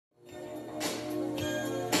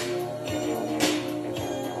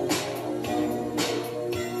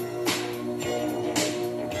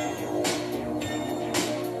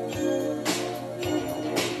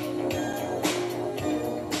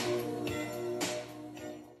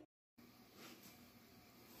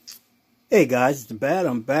Hey guys, it's the Bat.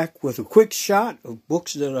 I'm back with a quick shot of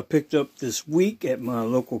books that I picked up this week at my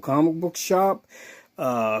local comic book shop.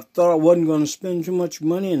 Thought I wasn't going to spend too much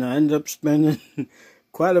money, and I ended up spending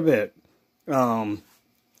quite a bit.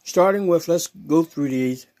 Starting with, let's go through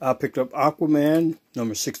these. I picked up Aquaman,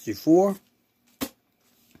 number 64.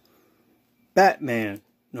 Batman,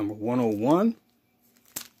 number 101.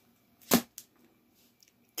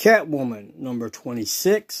 Catwoman, number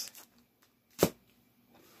 26.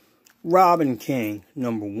 Robin King,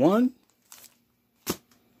 number 1.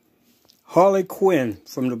 Harley Quinn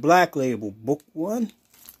from the Black Label, book 1.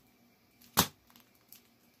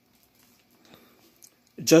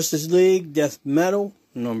 Justice League Death Metal,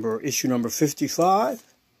 issue number 55.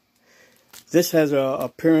 This has an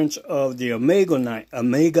appearance of the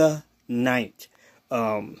Omega Knight.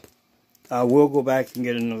 I will go back and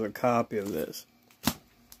get another copy of this.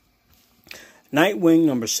 Nightwing,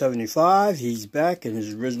 number 75. He's back in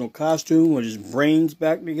his original costume with his brains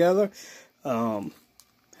back together.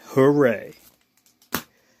 Hooray.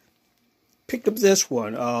 Picked up this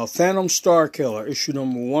one. Phantom Starkiller, issue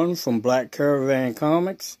number 1 from Black Caravan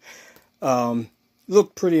Comics.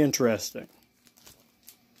 Looked pretty interesting.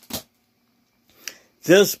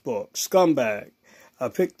 This book, Scumbag. I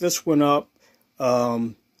picked this one up.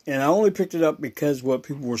 And I only picked it up because what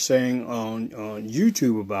people were saying on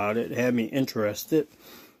YouTube about it had me interested.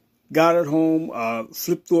 Got it home,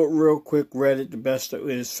 flipped through it real quick, read it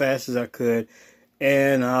as fast as I could,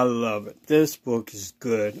 and I love it. This book is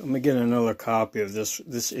good. I'm going to get another copy of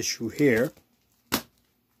this issue here.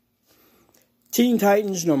 Teen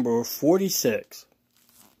Titans number 46.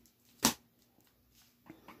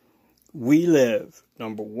 We Live,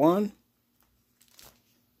 number 1.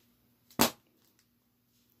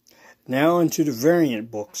 Now into the variant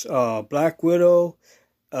books. Black Widow,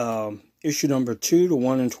 issue number 2, the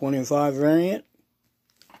 1 in 25 variant.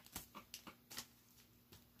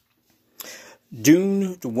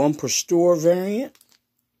 Dune, the 1 per store variant,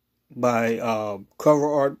 by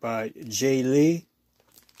cover art by Jay Lee.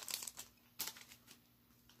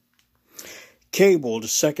 Cable, the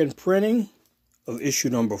 2nd printing of issue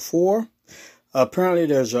number 4. Apparently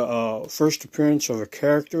there's a first appearance of a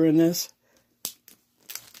character in this.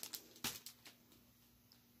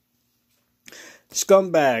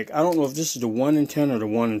 Scumbag. I don't know if this is the 1 in 10 or the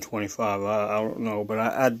 1 in 25. I don't know, but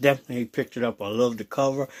I definitely picked it up. I love the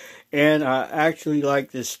cover, and I actually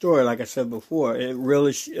like this story. Like I said before, it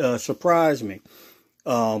really surprised me.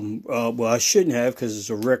 Well, I shouldn't have, because it's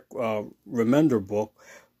a Rick Remender book,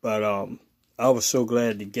 but I was so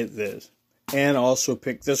glad to get this. And I also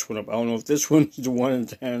picked this one up. I don't know if this one is the 1 in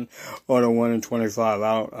 10 or the 1 in 25.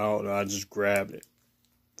 I don't know. I just grabbed it.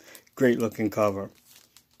 Great looking cover.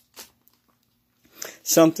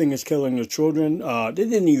 Something is Killing the Children. They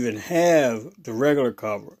didn't even have the regular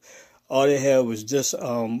cover. All they had was this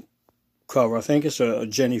cover. I think it's a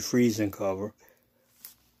Jenny Friesen cover.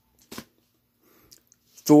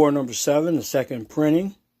 Thor number 7, the 2nd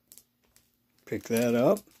printing. Pick that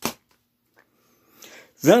up.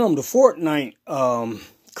 Venom, the Fortnite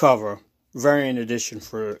cover. Variant edition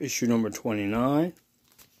for issue number 29.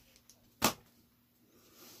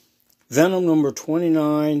 Venom number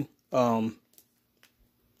 29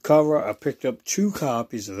 cover. I picked up 2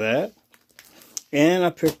 copies of that, and I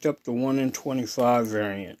picked up the 1 in 25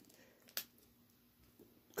 variant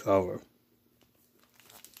cover.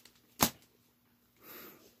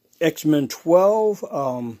 X-Men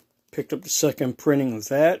 12, picked up the 2nd printing of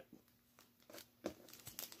that.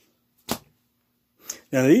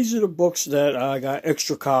 Now these are the books that I got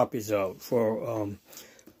extra copies of for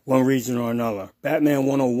one reason or another. Batman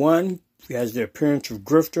 101. He has the appearance of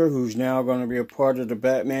Grifter, who's now going to be a part of the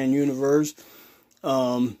Batman universe.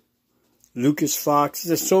 Lucas Fox.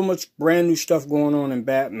 There's so much brand new stuff going on in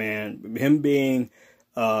Batman. Him being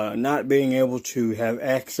not being able to have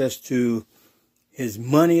access to his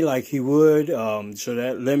money like he would, so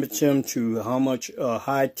that limits him to how much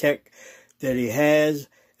high tech that he has.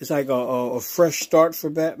 It's like a fresh start for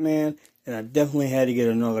Batman, and I definitely had to get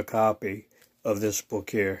another copy of this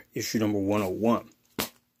book here, issue number 101.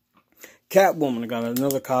 Catwoman, I got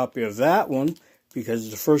another copy of that one because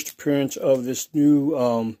it's the first appearance of this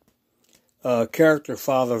new character,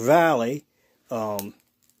 Father Valley,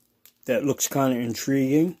 that looks kind of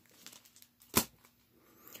intriguing.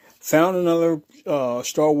 Found another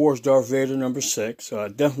Star Wars Darth Vader number 6, so I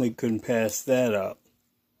definitely couldn't pass that up.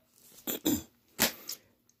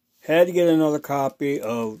 Had to get another copy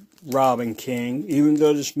of Robin King, even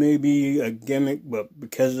though this may be a gimmick, but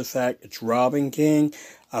because of the fact it's Robin King,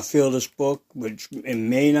 I feel this book, which it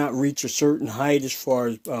may not reach a certain height as far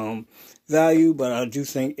as value, but I do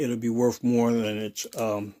think it'll be worth more than its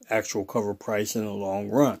actual cover price in the long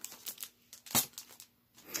run.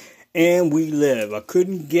 And We Live. I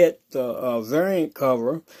couldn't get the variant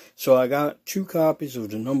cover, so I got 2 copies of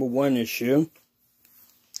the #1 issue.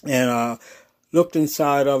 And I looked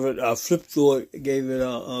inside of it, I flipped through it, gave it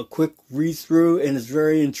a quick read-through, and it's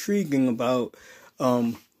very intriguing about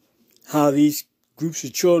how these groups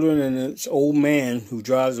of children and this old man who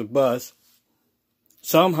drives a bus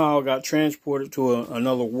somehow got transported to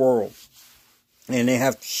another world. And they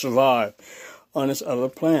have to survive on this other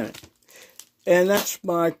planet. And that's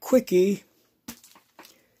my quickie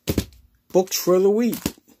books for the week.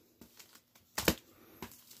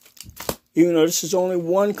 Even though this is only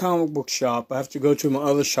one comic book shop, I have to go to my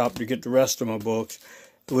other shop to get the rest of my books,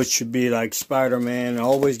 which should be like Spider-Man. I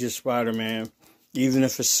always get Spider-Man, even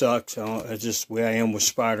if it sucks. It's just the way I am with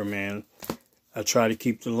Spider-Man. I try to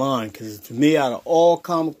keep the line, because to me, out of all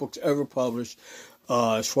comic books ever published,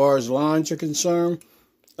 as far as lines are concerned,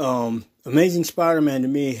 Amazing Spider-Man to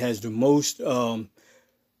me has the most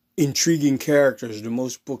intriguing characters, the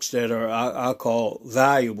most books that are I call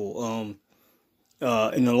valuable.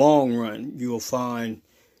 In the long run, you will find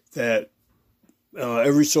that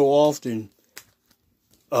every so often,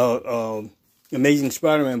 Amazing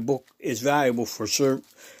Spider-Man book is valuable for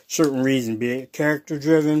certain reasons, be it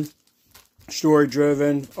character-driven,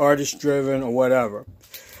 story-driven, artist-driven, or whatever.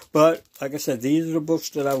 But like I said, these are the books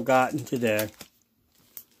that I've gotten today.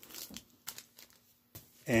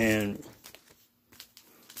 And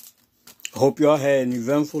I hope y'all had an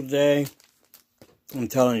eventful day. I'm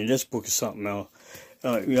telling you, this book is something else.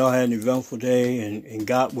 Y'all had an eventful day and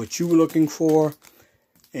got what you were looking for.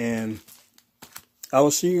 And I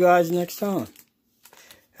will see you guys next time.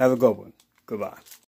 Have a good one. Goodbye.